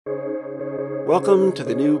Welcome to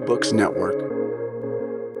the New Books Network.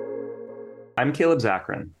 I'm Caleb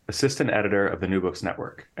Zachrin, Assistant Editor of the New Books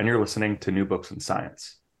Network, and you're listening to New Books in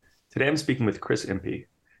Science. Today I'm speaking with Chris Impey,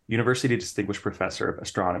 University Distinguished Professor of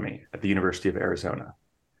Astronomy at the University of Arizona.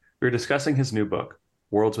 We're discussing his new book,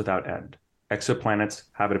 Worlds Without End: Exoplanets,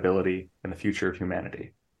 Habitability, and the Future of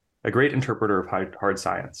Humanity. A great interpreter of hard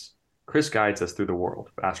science, Chris guides us through the world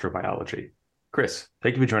of astrobiology. Chris,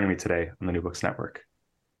 thank you for joining me today on the New Books Network.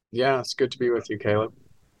 Yeah, it's good to be with you, Caleb.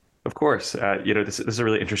 Of course, this is a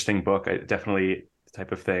really interesting book. Definitely the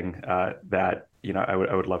type of thing that I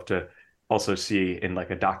would love to also see in like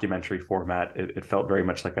a documentary format. It felt very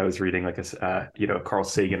much like I was reading like a Carl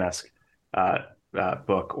Sagan-esque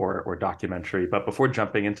book or documentary. But before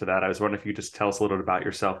jumping into that, I was wondering if you could just tell us a little bit about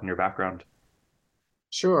yourself and your background.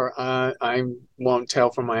 Sure. I won't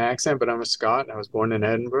tell from my accent, but I'm a Scot. I was born in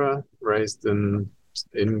Edinburgh, raised in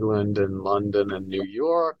England and London and New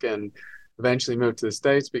York, and eventually moved to the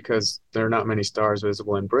States because there are not many stars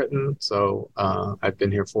visible in Britain. So I've been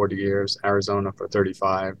here 40 years, Arizona for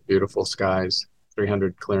 35, beautiful skies,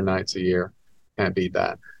 300 clear nights a year. Can't beat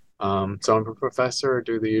that. So I'm a professor,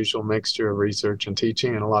 do the usual mixture of research and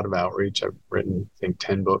teaching and a lot of outreach. I've written, I think,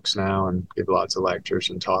 10 books now and give lots of lectures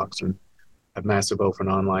and talks and have massive open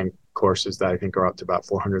online courses that I think are up to about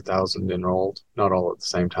 400,000 enrolled, not all at the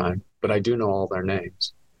same time, but I do know all their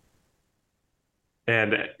names.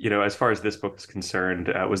 And as far as this book is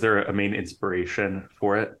concerned, was there a main inspiration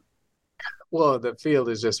for it? Well, the field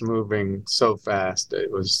is just moving so fast.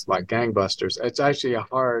 It was like gangbusters. It's actually a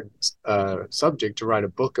hard subject to write a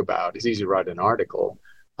book about. It's easy to write an article,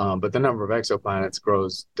 but the number of exoplanets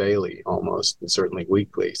grows daily almost, and certainly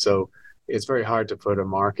weekly. So it's very hard to put a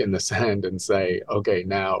mark in the sand and say, okay,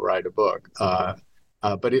 now write a book.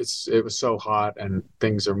 But it was so hot and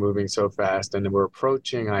things are moving so fast, and we're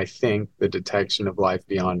approaching, I think, the detection of life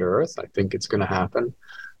beyond Earth. I think it's going to happen.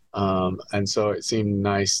 And so it seemed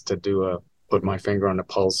nice to put my finger on the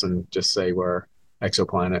pulse and just say where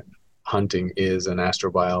exoplanet hunting is in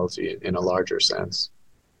astrobiology in a larger sense.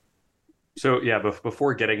 So yeah,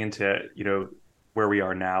 before getting into where we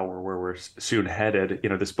are now or where we're soon headed,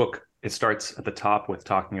 this book, it starts at the top with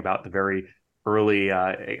talking about the very early,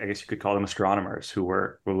 I guess you could call them astronomers who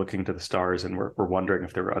were looking to the stars and were wondering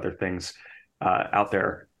if there were other things out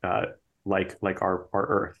there like our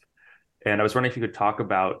Earth. And I was wondering if you could talk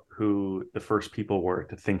about who the first people were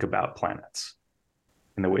to think about planets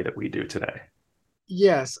in the way that we do today.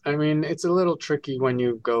 Yes, I mean, it's a little tricky when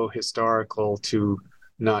you go historical to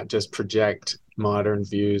not just project modern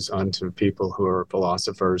views onto people who are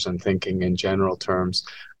philosophers and thinking in general terms.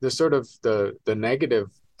 The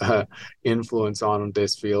negative uh, influence on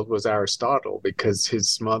this field was Aristotle because his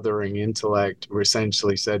smothering intellect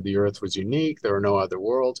essentially said the Earth was unique, there are no other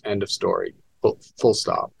worlds, end of story, full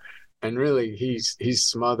stop. And really, he's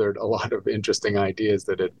smothered a lot of interesting ideas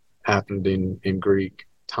that had happened in Greek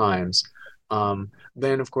times.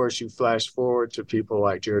 Then, of course, you flash forward to people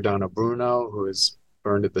like Giordano Bruno, who is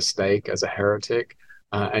burned at the stake as a heretic.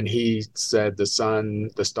 And he said the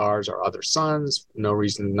stars are other suns, no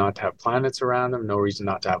reason not to have planets around them, no reason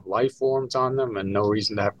not to have life forms on them, and no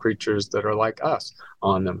reason to have creatures that are like us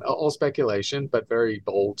on them. All speculation, but very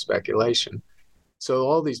bold speculation. So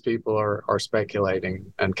all these people are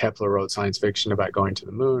speculating, and Kepler wrote science fiction about going to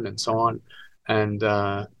the moon and so on. And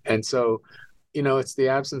so it's the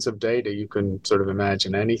absence of data. You can sort of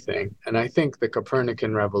imagine anything. And I think the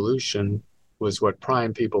Copernican revolution was what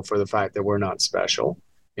primed people for the fact that we're not special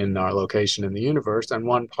in our location in the universe. And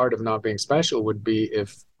one part of not being special would be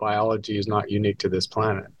if biology is not unique to this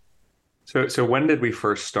planet. So when did we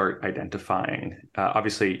first start identifying?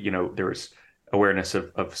 Obviously, there was awareness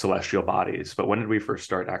of celestial bodies, but when did we first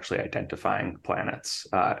start actually identifying planets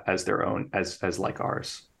as their own, as like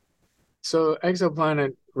ours? So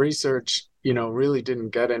exoplanet research, really didn't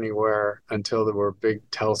get anywhere until there were big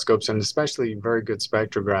telescopes and especially very good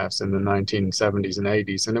spectrographs in the 1970s and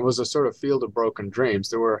 80s. And it was a sort of field of broken dreams.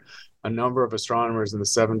 There were a number of astronomers in the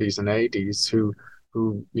 70s and 80s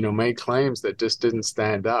who made claims that just didn't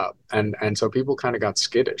stand up. And so people kind of got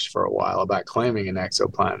skittish for a while about claiming an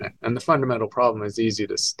exoplanet. And the fundamental problem is easy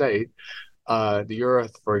to state. The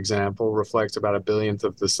Earth, for example, reflects about a billionth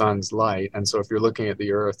of the sun's light. And so if you're looking at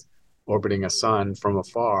the Earth orbiting a sun from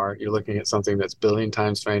afar, you're looking at something that's billion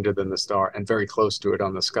times fainter than the star and very close to it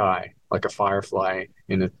on the sky, like a firefly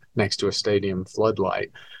next to a stadium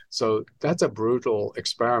floodlight. So that's a brutal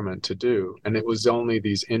experiment to do. And it was only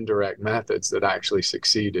these indirect methods that actually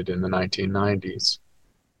succeeded in the 1990s.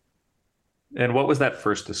 And what was that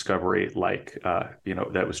first discovery like,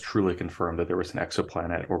 that was truly confirmed that there was an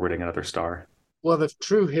exoplanet orbiting another star? Well, the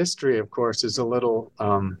true history, of course, is a little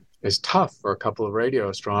is tough for a couple of radio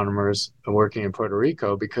astronomers working in Puerto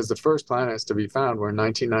Rico because the first planets to be found were in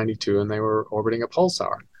 1992, and they were orbiting a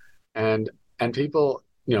pulsar, and people,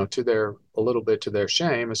 to their a little bit to their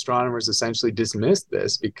shame, astronomers essentially dismissed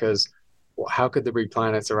this because, well, how could there be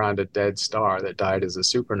planets around a dead star that died as a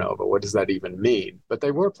supernova? What does that even mean? But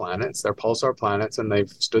they were planets; they're pulsar planets, and they've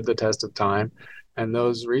stood the test of time. And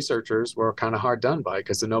those researchers were kind of hard done by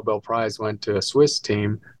because the Nobel Prize went to a Swiss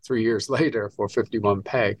team 3 years later for 51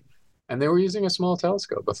 Peg. And they were using a small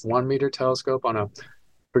telescope, a 1 meter telescope on a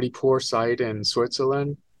pretty poor site in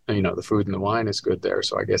Switzerland. And, the food and the wine is good there.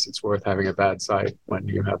 So I guess it's worth having a bad site when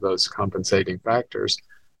you have those compensating factors.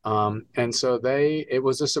 And so it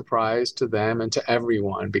was a surprise to them and to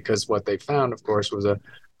everyone because what they found, of course, was a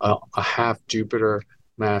half Jupiter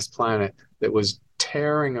mass planet that was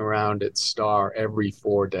tearing around its star every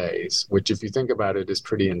 4 days, which, if you think about it, is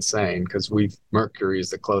pretty insane because Mercury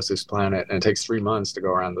is the closest planet and it takes 3 months to go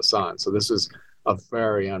around the sun. So this is a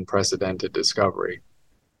very unprecedented discovery.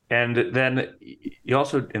 And then you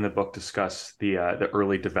also in the book discuss the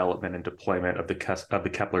early development and deployment of the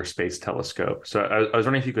Kepler Space Telescope. So I was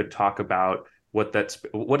wondering if you could talk about what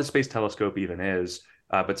a space telescope even is,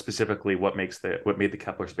 but specifically what made the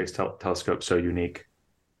Kepler Space Telescope so unique.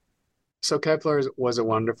 So Kepler was a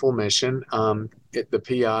wonderful mission. The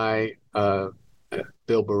PI,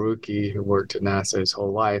 Bill Barucki, who worked at NASA his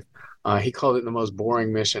whole life, he called it the most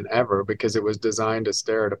boring mission ever because it was designed to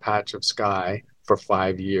stare at a patch of sky for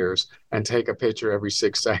 5 years and take a picture every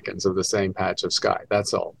 6 seconds of the same patch of sky.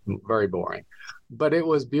 That's all. Very boring. But it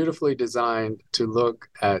was beautifully designed to look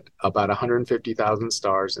at about 150,000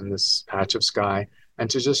 stars in this patch of sky and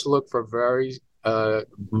to just look for very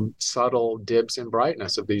subtle dips in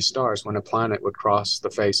brightness of these stars when a planet would cross the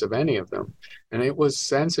face of any of them. And it was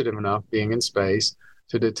sensitive enough, being in space,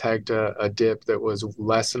 to detect a dip that was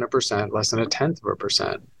less than a percent, less than a tenth of a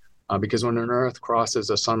percent. Because when an Earth crosses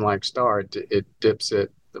a sun-like star, the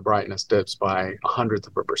brightness dips by 100th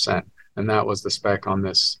of a percent. And that was the spec on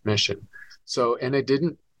this mission. So, and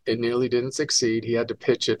it nearly didn't succeed. He had to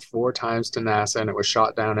pitch it 4 times to NASA, and it was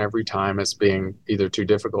shot down every time as being either too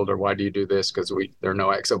difficult or why do you do this? Because there are no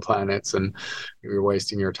exoplanets and you're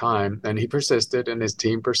wasting your time. And he persisted, and his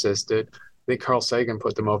team persisted. I think Carl Sagan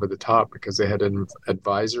put them over the top because they had an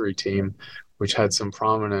advisory team which had some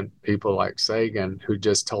prominent people like Sagan who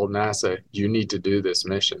just told NASA, you need to do this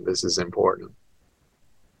mission. This is important.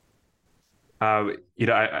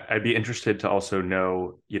 I'd be interested to also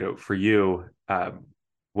know, for you,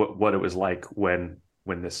 what it was like when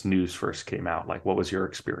this news first came out. Like, what was your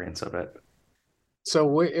experience of it?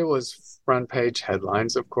 So it was front page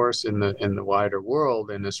headlines, of course, in the wider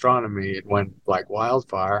world. In astronomy, it went like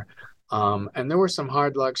wildfire. And there were some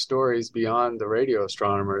hard luck stories beyond the radio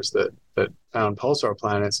astronomers that found pulsar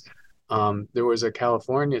planets. There was a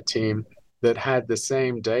California team that had the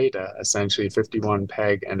same data, essentially 51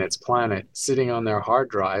 Peg and its planet, sitting on their hard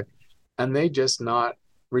drive, and they just not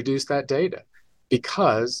reduced that data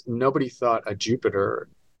because nobody thought a Jupiter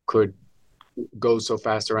could go so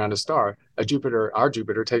fast around a star. Our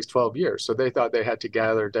Jupiter takes 12 years. So they thought they had to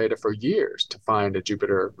gather data for years to find a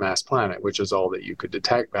Jupiter mass planet, which is all that you could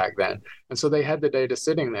detect back then. And so they had the data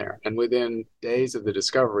sitting there. And within days of the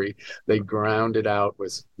discovery, they ground it out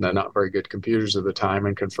with the not very good computers of the time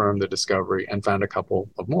and confirmed the discovery and found a couple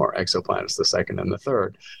of more exoplanets, the second and the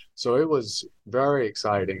third. So it was very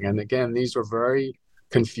exciting. And again, these were very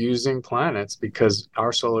confusing planets because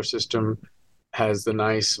our solar system has the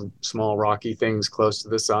nice small rocky things close to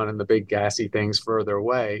the sun and the big gassy things further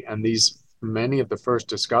away. And many of the first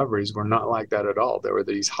discoveries were not like that at all. There were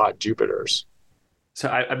these hot Jupiters. So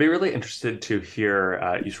I'd be really interested to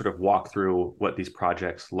hear you sort of walk through what these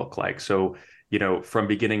projects look like. So, from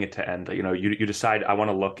beginning to end, you decide I want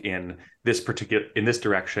to look in this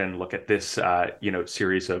direction, look at this,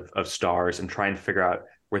 series of stars and try and figure out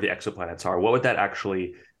where the exoplanets are. What would that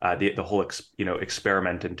actually the whole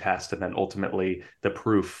experiment and test, and then ultimately the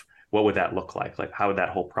proof, what would that look like? Like, how would that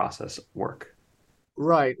whole process work?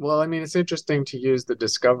 Right. Well, I mean, it's interesting to use the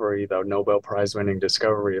discovery, though, Nobel Prize winning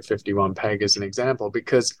discovery of 51 Peg as an example,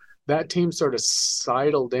 because that team sort of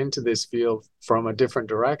sidled into this field from a different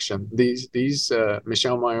direction. These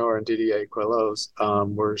Michel Mayor and Didier Queloz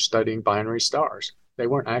were studying binary stars. They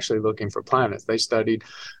weren't actually looking for planets. They studied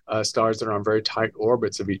stars that are on very tight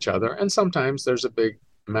orbits of each other. And sometimes there's a big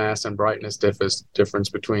mass and brightness difference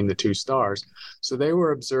between the two stars. So they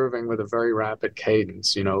were observing with a very rapid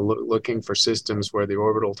cadence, looking for systems where the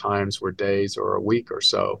orbital times were days or a week or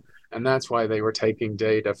so. And that's why they were taking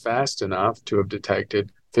data fast enough to have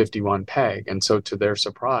detected 51 Peg. And so to their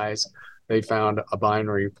surprise, they found a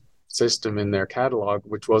binary system in their catalog,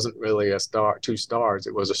 which wasn't really a star, two stars.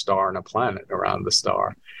 It was a star and a planet around the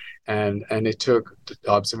star. And it took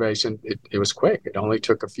observation. It was quick. It only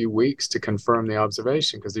took a few weeks to confirm the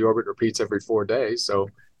observation because the orbit repeats every 4 days. So,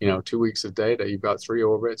 2 weeks of data, you've got three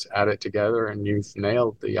orbits, add it together, and you've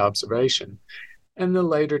nailed the observation. And the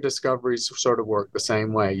later discoveries sort of work the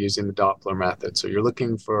same way using the Doppler method. So you're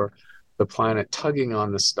looking for the planet tugging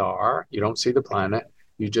on the star. You don't see the planet.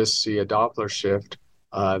 You just see a Doppler shift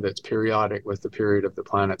that's periodic with the period of the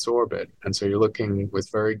planet's orbit. And so you're looking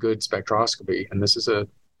with very good spectroscopy. And this is a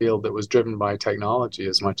field that was driven by technology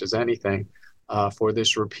as much as anything for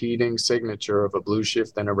this repeating signature of a blue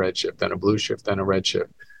shift, then a red shift, then a blue shift, then a red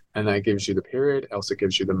shift. And that gives you the period, else it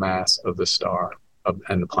gives you the mass of the star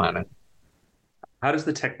and the planet. How does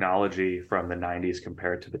the technology from the 90s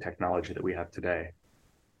compare to the technology that we have today?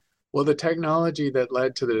 Well, the technology that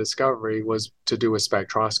led to the discovery was to do with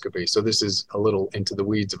spectroscopy. So this is a little into the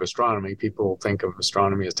weeds of astronomy. People think of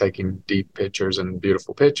astronomy as taking deep pictures and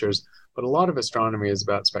beautiful pictures, but a lot of astronomy is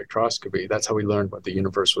about spectroscopy. That's how we learned what the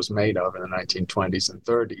universe was made of in the 1920s and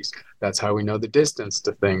 30s. That's how we know the distance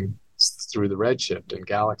to things through the redshift and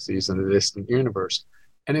galaxies in the distant universe.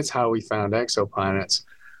 And it's how we found exoplanets.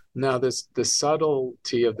 Now, the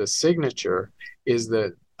subtlety of the signature is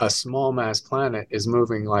that a small mass planet is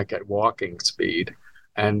moving like at walking speed.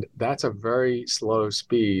 And that's a very slow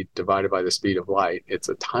speed divided by the speed of light. It's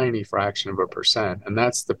a tiny fraction of a percent. And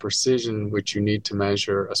that's the precision which you need to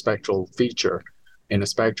measure a spectral feature in a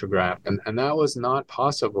spectrograph. And that was not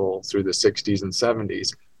possible through the 60s and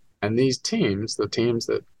 70s. And these teams, the teams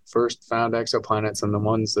that first found exoplanets and the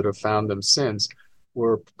ones that have found them since,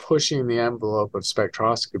 were pushing the envelope of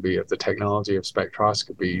spectroscopy, of the technology of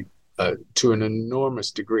spectroscopy, to an enormous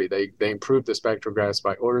degree. They improved the spectrographs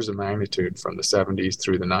by orders of magnitude from the 70s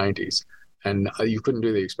through the 90s, and you couldn't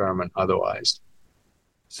do the experiment otherwise.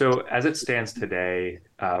 So as it stands today,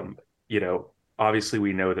 obviously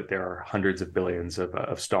we know that there are hundreds of billions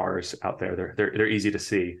of stars out there. They're easy to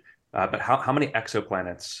see, but how many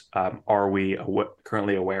exoplanets are we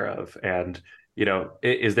currently aware of? And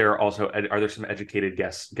is there also, are there some educated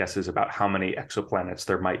guesses about how many exoplanets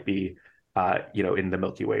there might be in the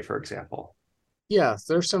Milky Way, for example? Yeah,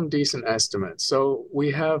 there's some decent estimates. So we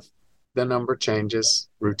have the number changes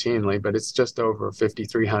routinely, but it's just over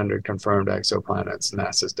 5,300 confirmed exoplanets,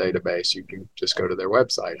 NASA's database. You can just go to their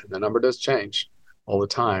website, and the number does change all the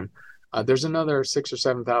time. There's another 6,000 or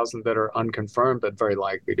 7,000 that are unconfirmed, but very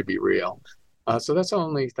likely to be real. So that's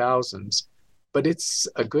only thousands, but it's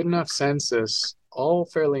a good enough census, all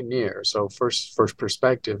fairly near. So first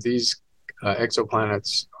perspective, these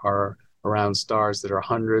exoplanets are around stars that are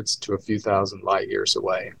hundreds to a few thousand light years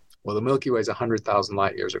away. Well, the Milky Way is 100,000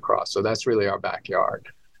 light years across, so that's really our backyard.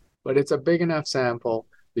 But it's a big enough sample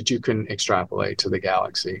that you can extrapolate to the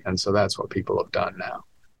galaxy, and so that's what people have done now.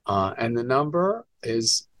 And the number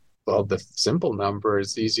is, well, the simple number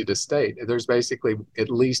is easy to state. There's basically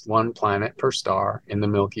at least one planet per star in the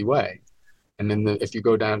Milky Way. And then if you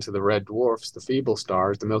go down to the red dwarfs, the feeble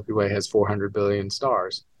stars, the Milky Way has 400 billion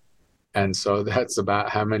stars. And so that's about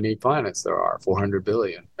how many planets there are, 400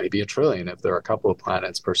 billion, maybe a trillion if there are a couple of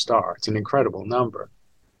planets per star. It's an incredible number.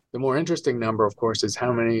 The more interesting number, of course, is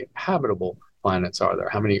how many habitable planets are there?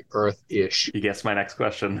 How many Earth-ish? You guessed my next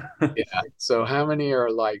question. Yeah. So how many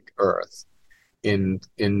are like Earth in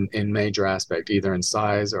major aspect, either in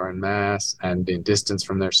size or in mass and in distance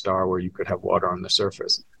from their star where you could have water on the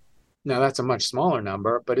surface? Now, that's a much smaller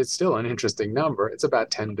number, but it's still an interesting number. It's about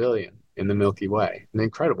 10 billion in the Milky Way, an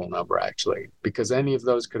incredible number, actually, because any of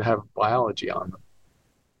those could have biology on them.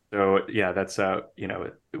 So, yeah, that's,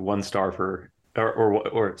 one star for,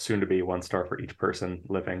 or soon to be one star for each person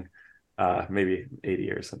living, maybe 80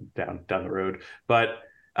 years and down the road. But,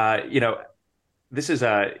 this is,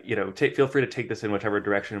 feel free to take this in whichever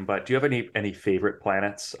direction, but do you have any favorite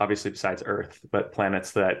planets, obviously besides Earth, but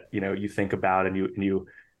planets that, you think about and you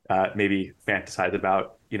maybe fantasize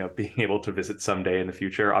about, being able to visit someday in the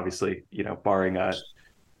future, obviously, barring our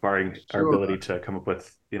ability to come up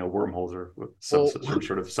with, wormholes or some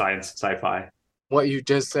sort of science sci-fi. What you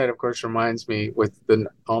just said, of course, reminds me with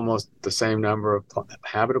almost the same number of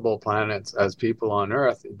habitable planets as people on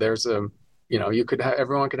Earth, there's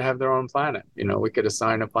everyone could have their own planet. We could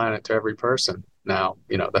assign a planet to every person. Now,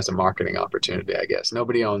 that's a marketing opportunity, I guess.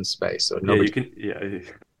 Nobody owns space, so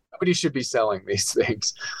nobody should be selling these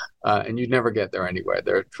things, and you'd never get there anyway.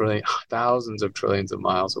 They're thousands of trillions of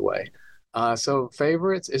miles away. So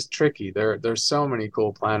favorites is tricky. There's so many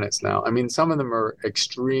cool planets now. I mean, some of them are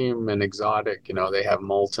extreme and exotic. They have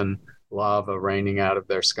molten lava raining out of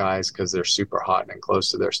their skies because they're super hot and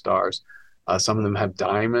close to their stars. Some of them have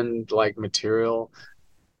diamond-like material,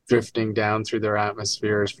 drifting down through their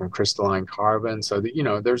atmospheres from crystalline carbon. So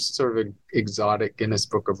that, there's sort of exotic Guinness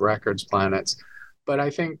Book of Records planets. But I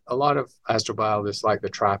think a lot of astrobiologists like the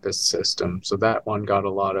TRAPPIST system. So that one got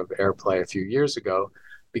a lot of airplay a few years ago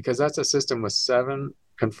because that's a system with 7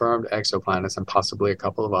 confirmed exoplanets and possibly a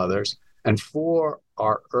couple of others, and 4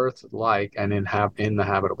 are Earth-like and in the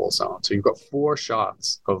habitable zone. So you've got 4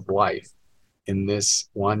 shots of life in this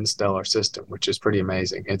one stellar system, which is pretty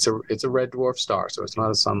amazing. It's a red dwarf star, so it's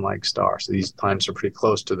not a sun-like star. So these planets are pretty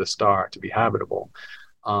close to the star to be habitable.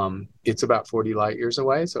 It's about 40 light years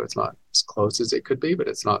away, so it's not as close as it could be, but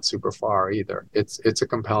it's not super far either. It's a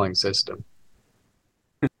compelling system.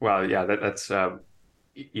 Well, yeah, that's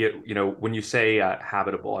when you say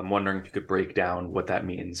habitable, I'm wondering if you could break down what that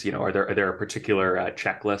means. Are there particular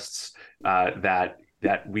checklists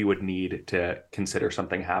that we would need to consider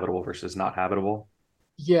something habitable versus not habitable?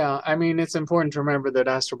 Yeah, I mean, it's important to remember that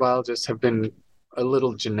astrobiologists have been a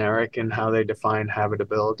little generic in how they define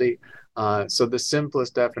habitability. So the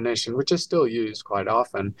simplest definition, which is still used quite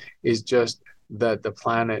often, is just that the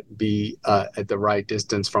planet be at the right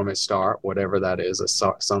distance from its star, whatever that is, a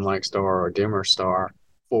sun-like star or a dimmer star,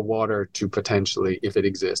 for water to potentially, if it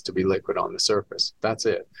exists, to be liquid on the surface. That's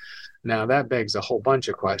it. Now, that begs a whole bunch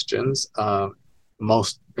of questions,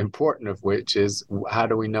 most important of which is how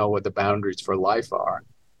do we know what the boundaries for life are?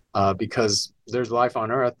 Because there's life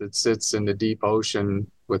on Earth that sits in the deep ocean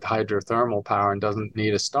with hydrothermal power and doesn't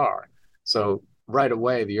need a star. So right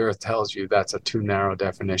away, the Earth tells you that's a too narrow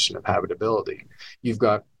definition of habitability. You've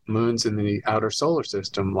got moons in the outer solar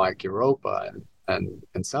system like Europa and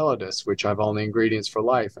Enceladus, which have all the ingredients for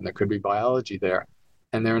life, and there could be biology there.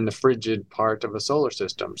 And they're in the frigid part of a solar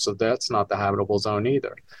system. So that's not the habitable zone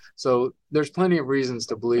either. So there's plenty of reasons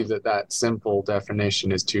to believe that that simple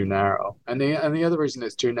definition is too narrow. And the other reason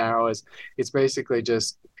it's too narrow is it's basically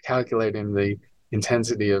just calculating the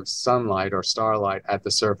intensity of sunlight or starlight at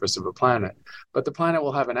the surface of a planet. But the planet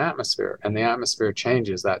will have an atmosphere, and the atmosphere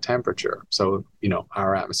changes that temperature. So,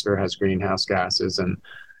 our atmosphere has greenhouse gases and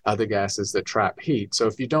other gases that trap heat. So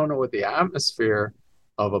if you don't know what the atmosphere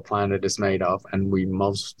of a planet is made of, and we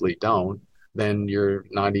mostly don't, then you're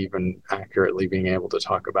not even accurately being able to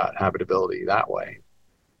talk about habitability that way.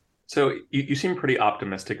 So you seem pretty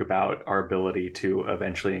optimistic about our ability to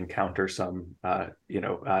eventually encounter some,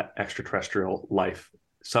 extraterrestrial life,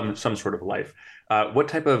 some sort of life. What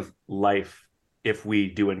type of life, if we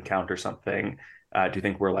do encounter something, do you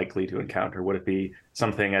think we're likely to encounter? Would it be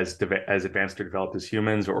something as advanced or developed as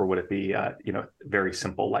humans, or would it be, very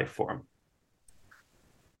simple life form?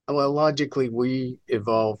 Well, logically, we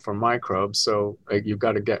evolved from microbes, so you've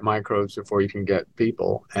got to get microbes before you can get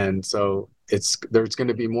people, and so there's going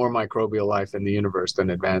to be more microbial life in the universe than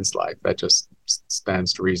advanced life. That just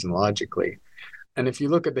stands to reason logically. And if you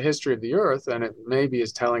look at the history of the Earth, then it maybe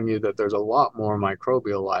is telling you that there's a lot more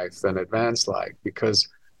microbial life than advanced life, because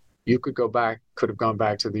you could have gone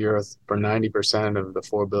back to the Earth for 90% of the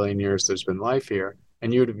 4 billion years there's been life here,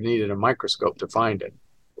 and you would have needed a microscope to find it.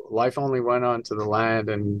 Life only went on to the land,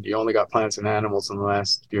 and you only got plants and animals in the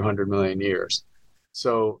last few 100 million years.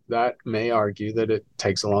 So that may argue that it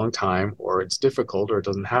takes a long time, or it's difficult, or it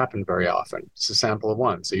doesn't happen very often. It's a sample of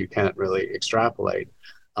one, so you can't really extrapolate.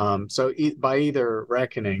 By either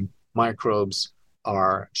reckoning, microbes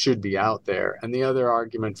should be out there. And the other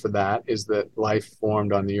argument for that is that life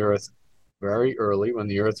formed on the Earth very early, when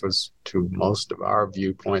the Earth was, to most of our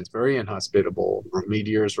viewpoints, very inhospitable.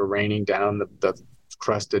 Meteors were raining down, the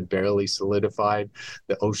crust had barely solidified,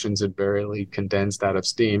 the oceans had barely condensed out of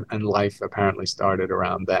steam, and life apparently started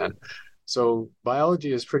around then. So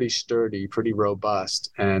biology is pretty sturdy, pretty robust,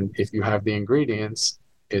 and if you have the ingredients,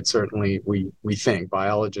 it certainly, we think,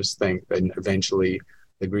 biologists think, that eventually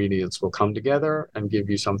the ingredients will come together and give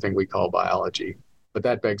you something we call biology. But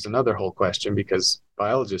that begs another whole question, because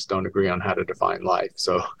biologists don't agree on how to define life.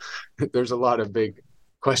 So there's a lot of big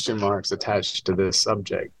question marks attached to this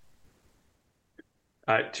subject.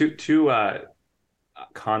 Two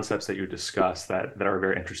concepts that you discuss that are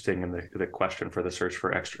very interesting in the question for the search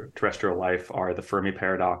for extraterrestrial life are the Fermi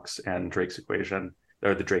paradox and Drake's equation,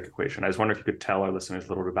 or the Drake equation. I was wondering if you could tell our listeners a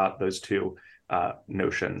little bit about those two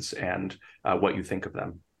notions and what you think of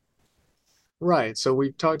them. Right. So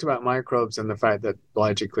we talked about microbes and the fact that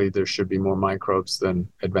logically there should be more microbes than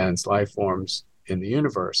advanced life forms in the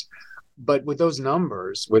universe. But with those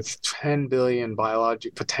numbers, with 10 billion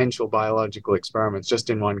potential biological experiments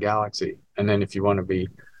just in one galaxy, and then if you want to be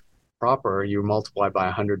proper, you multiply by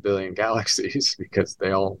 100 billion galaxies because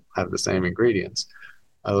they all have the same ingredients.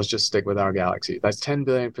 Let's just stick with our galaxy. That's 10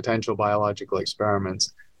 billion potential biological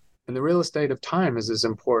experiments. And the real estate of time is as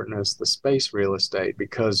important as the space real estate,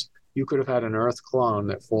 because you could have had an Earth clone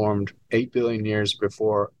that formed 8 billion years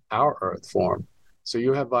before our Earth formed. So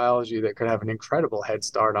you have biology that could have an incredible head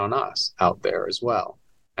start on us out there as well.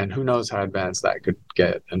 And who knows how advanced that could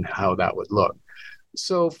get and how that would look.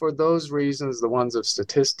 So, for those reasons, the ones of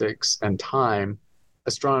statistics and time,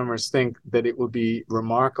 astronomers think that it would be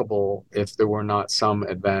remarkable if there were not some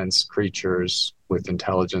advanced creatures with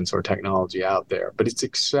intelligence or technology out there. But it's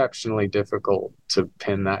exceptionally difficult to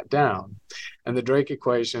pin that down. And the Drake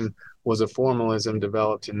equation was a formalism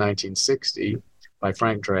developed in 1960 by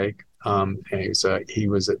Frank Drake. He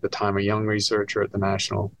was at the time a young researcher at the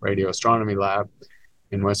National Radio Astronomy Lab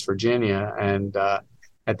in West Virginia. And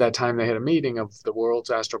at that time, they had a meeting of the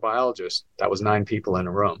world's astrobiologists. That was 9 people in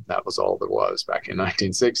a room. That was all there was back in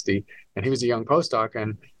 1960. And he was a young postdoc.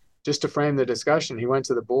 And just to frame the discussion, he went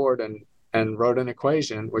to the board and wrote an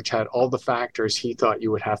equation which had all the factors he thought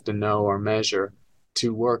you would have to know or measure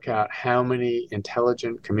to work out how many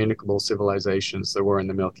intelligent, communicable civilizations there were in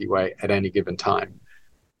the Milky Way at any given time.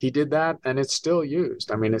 He did that, and it's still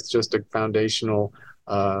used. I mean, it's just a foundational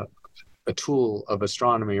a tool of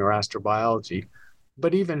astronomy or astrobiology.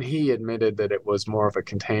 But even he admitted that it was more of a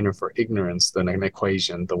container for ignorance than an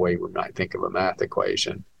equation, the way we might think of a math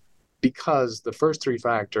equation, because the first 3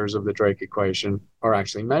 factors of the Drake equation are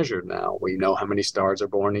actually measured now. We know how many stars are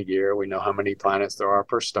born a year, we know how many planets there are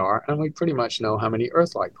per star, and we pretty much know how many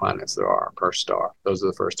Earth-like planets there are per star. Those are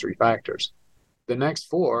the first 3 factors. The next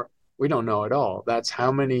 4, we don't know at all. That's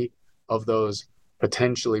how many of those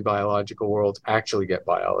potentially biological worlds actually get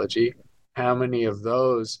biology, how many of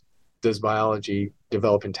those does biology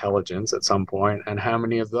develop intelligence at some point, and how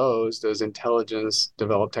many of those does intelligence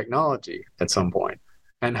develop technology at some point,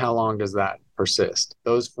 and how long does that persist?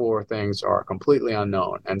 Those 4 things are completely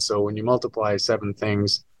unknown. And so when you multiply 7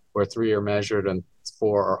 things where 3 are measured and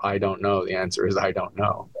 4 are I don't know, the answer is I don't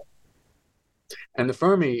know. And the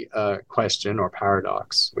Fermi question or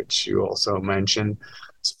paradox, which you also mentioned,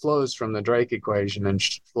 flows from the Drake equation and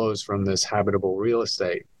flows from this habitable real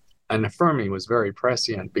estate. And Fermi was very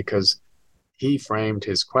prescient because he framed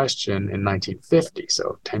his question in 1950,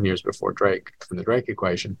 so 10 years before Drake, from the Drake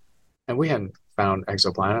equation. And we hadn't found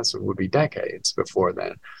exoplanets. It would be decades before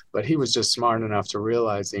then. But he was just smart enough to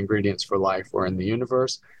realize the ingredients for life were in the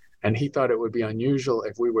universe. And he thought it would be unusual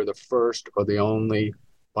if we were the first or the only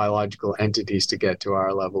biological entities to get to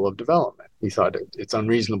our level of development. He thought it's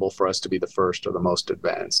unreasonable for us to be the first or the most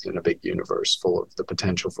advanced in a big universe full of the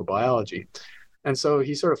potential for biology. And so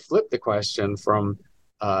he sort of flipped the question from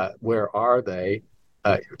where are they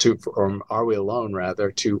or are we alone rather,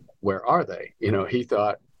 to where are they? You know, he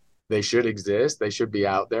thought they should exist, they should be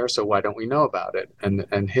out there, so why don't we know about it?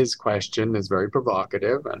 And his question is very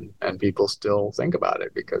provocative, and people still think about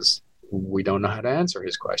it because we don't know how to answer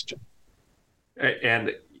his question.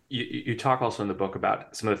 And you talk also in the book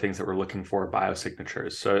about some of the things that we're looking for,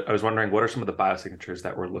 biosignatures. So I was wondering, what are some of the biosignatures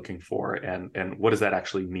that we're looking for, and what does that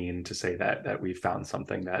actually mean to say that we found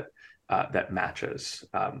something that that matches?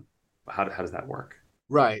 How does that work?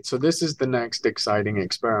 Right. So this is the next exciting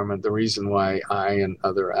experiment. The reason why I and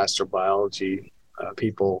other astrobiology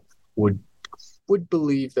people would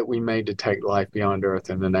believe that we may detect life beyond Earth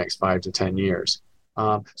in the next 5 to 10 years.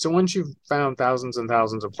 So once you've found thousands and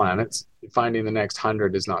thousands of planets, finding the next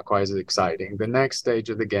 100 is not quite as exciting. The next stage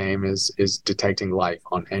of the game is detecting life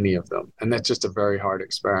on any of them. And that's just a very hard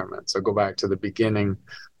experiment. So go back to the beginning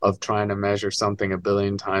of trying to measure something 1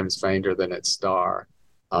 billion times fainter than its star,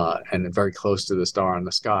 and very close to the star in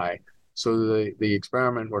the sky. So the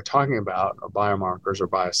experiment we're talking about, biomarkers or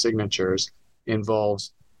biosignatures,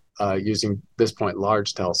 involves using, this point,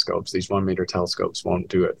 large telescopes. These 1-meter telescopes won't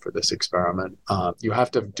do it for this experiment. You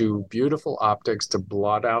have to do beautiful optics to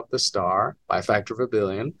blot out the star by a factor of 1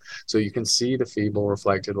 billion, so you can see the feeble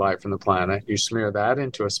reflected light from the planet. You smear that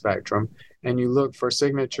into a spectrum, and you look for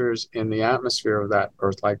signatures in the atmosphere of that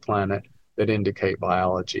Earth-like planet that indicate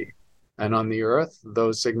biology. And on the Earth,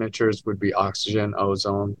 those signatures would be oxygen,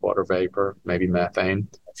 ozone, water vapor, maybe methane,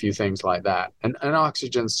 a few things like that. And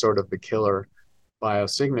oxygen's sort of the killer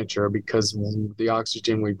biosignature because the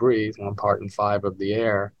oxygen we breathe, 1 part in 5 of the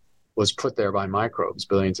air, was put there by microbes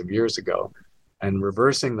billions of years ago. And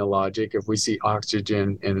reversing the logic, if we see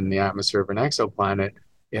oxygen in the atmosphere of an exoplanet,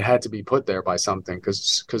 it had to be put there by something,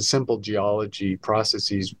 because simple geology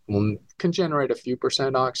processes can generate a few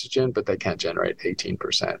percent oxygen, but they can't generate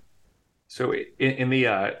 18%. So in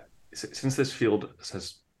the since this field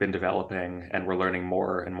has been developing and we're learning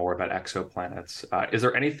more and more about exoplanets, is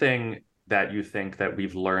there anything that you think that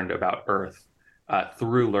we've learned about Earth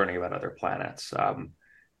through learning about other planets?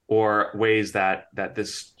 or ways that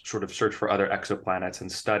this sort of search for other exoplanets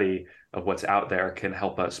and study of what's out there can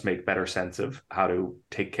help us make better sense of how to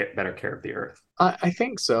take better care of the Earth? I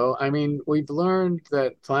think so. I mean, we've learned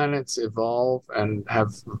that planets evolve and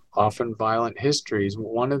have often violent histories.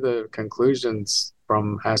 One of the conclusions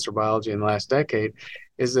from astrobiology in the last decade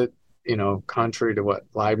is that, contrary to what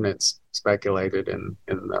Leibniz speculated in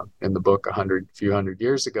the book few hundred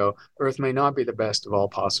years ago, Earth may not be the best of all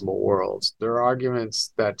possible worlds. There are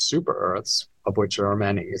arguments that super Earths, of which there are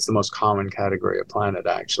many, it's the most common category of planet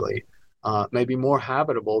actually, may be more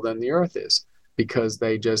habitable than the Earth is because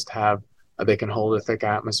they can hold a thick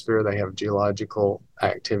atmosphere. They have geological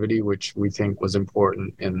activity, which we think was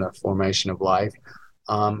important in the formation of life,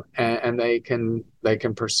 and they can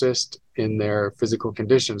persist in their physical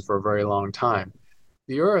conditions for a very long time.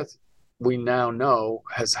 The Earth, we now know,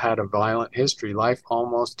 has had a violent history. Life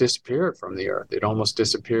almost disappeared from the Earth. It almost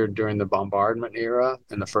disappeared during the bombardment era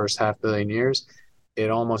in the first half billion years.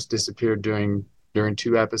 It almost disappeared during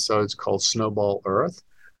two episodes called Snowball Earth,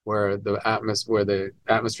 where the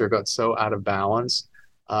atmosphere got so out of balance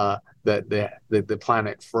that the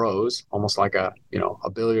planet froze, almost like a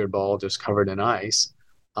billiard ball just covered in ice,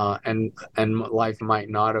 and life might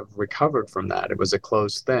not have recovered from that. It was a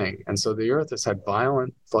closed thing, and so the Earth has had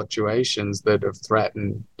violent fluctuations that have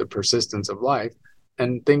threatened the persistence of life.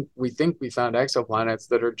 And we think we found exoplanets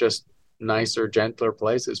that are just nicer, gentler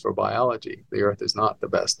places for biology. The Earth is not the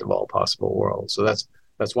best of all possible worlds. So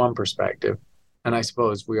that's one perspective. And I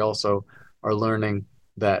suppose we also are learning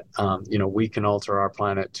that we can alter our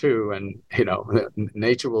planet too, and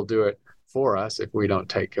nature will do it for us if we don't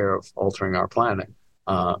take care of altering our planet.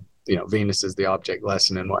 Venus is the object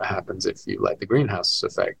lesson in what happens if you let the greenhouse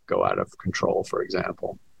effect go out of control, for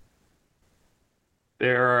example.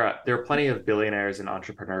 There are plenty of billionaires and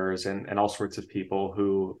entrepreneurs and all sorts of people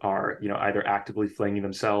who are, either actively flinging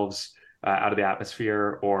themselves out of the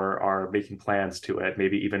atmosphere or are making plans to it,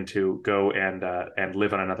 maybe even to go and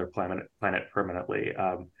live on another planet permanently.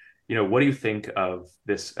 What do you think of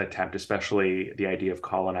this attempt, especially the idea of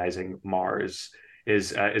colonizing Mars? Is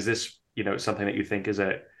this something that you think is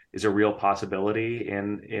a real possibility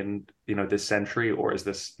in this century, or is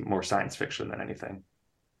this more science fiction than anything?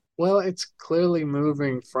 Well, it's clearly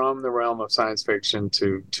moving from the realm of science fiction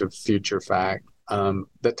to future fact.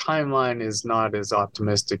 The timeline is not as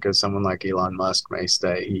optimistic as someone like Elon Musk may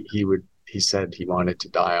say. He said he wanted to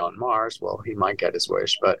die on Mars. Well, he might get his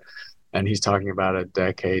wish, and he's talking about a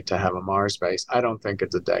decade to have a Mars base. I don't think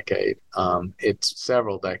it's a decade. It's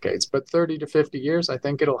several decades, but 30 to 50 years, I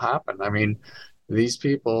think it'll happen. I mean, these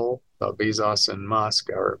people, Bezos and Musk,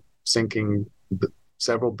 are sinking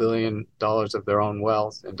several $billion of their own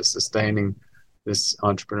wealth into sustaining this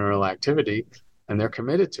entrepreneurial activity, and they're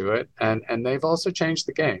committed to it. And they've also changed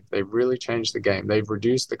the game. They've really changed the game. They've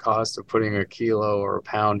reduced the cost of putting a kilo or a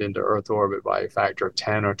pound into Earth orbit by a factor of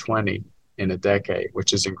 10 or 20 in a decade,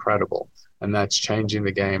 which is incredible. And that's changing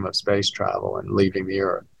the game of space travel and leaving the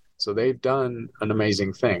Earth. So they've done an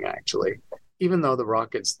amazing thing, actually, even though the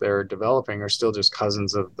rockets they're developing are still just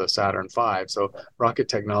cousins of the Saturn V. So rocket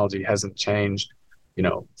technology hasn't changed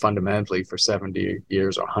fundamentally for 70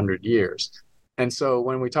 years or 100 years. And so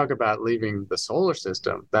when we talk about leaving the solar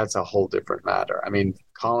system, that's a whole different matter. I mean,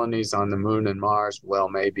 colonies on the moon and Mars, well,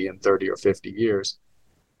 maybe in 30 or 50 years.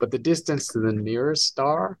 But the distance to the nearest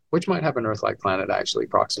star, which might have an Earth-like planet, actually,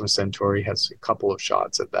 Proxima Centauri has a couple of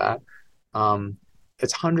shots at that.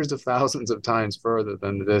 It's hundreds of thousands of times further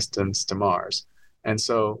than the distance to Mars. And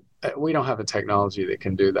so we don't have a technology that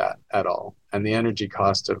can do that at all. And the energy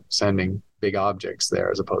cost of sending big objects there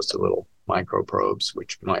as opposed to little microprobes,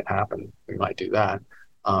 which might happen, we might do that,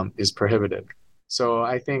 is prohibitive. So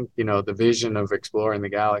I think, the vision of exploring the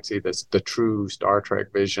galaxy, the true Star Trek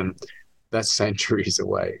vision, that's centuries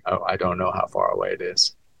away. I don't know how far away it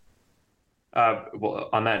is. Well,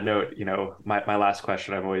 on that note, my last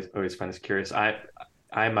question, I've always find this curious.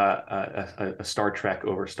 I'm a Star Trek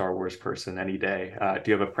over Star Wars person any day.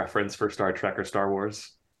 Do you have a preference for Star Trek or Star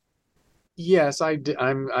Wars? Yes, I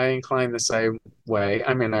incline the same way.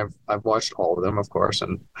 I mean, I've watched all of them, of course,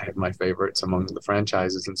 and I have my favorites among the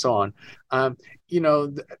franchises and so on.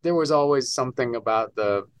 There was always something about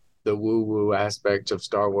the woo-woo aspect of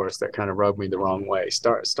Star Wars that kind of rubbed me the wrong way.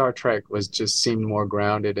 Star Trek seemed more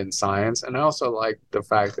grounded in science, and I also liked the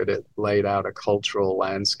fact that it laid out a cultural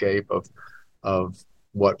landscape of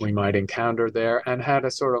what we might encounter there and had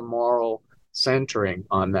a sort of moral centering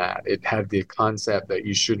on that. It had the concept that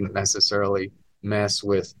you shouldn't necessarily mess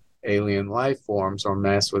with alien life forms or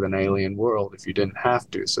mess with an alien world if you didn't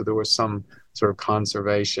have to. So there was some sort of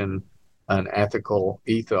conservation an ethical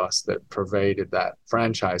ethos that pervaded that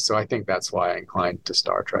franchise. So I think that's why I inclined to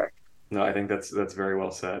Star Trek. No, I think that's very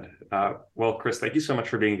well said. Well, Chris, thank you so much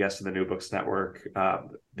for being a guest of the New Books Network.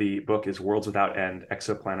 The book is Worlds Without End,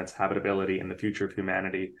 Exoplanets, Habitability, and the Future of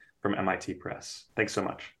Humanity from MIT Press. Thanks so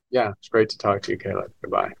much. Yeah, it's great to talk to you, Caleb.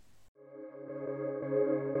 Goodbye.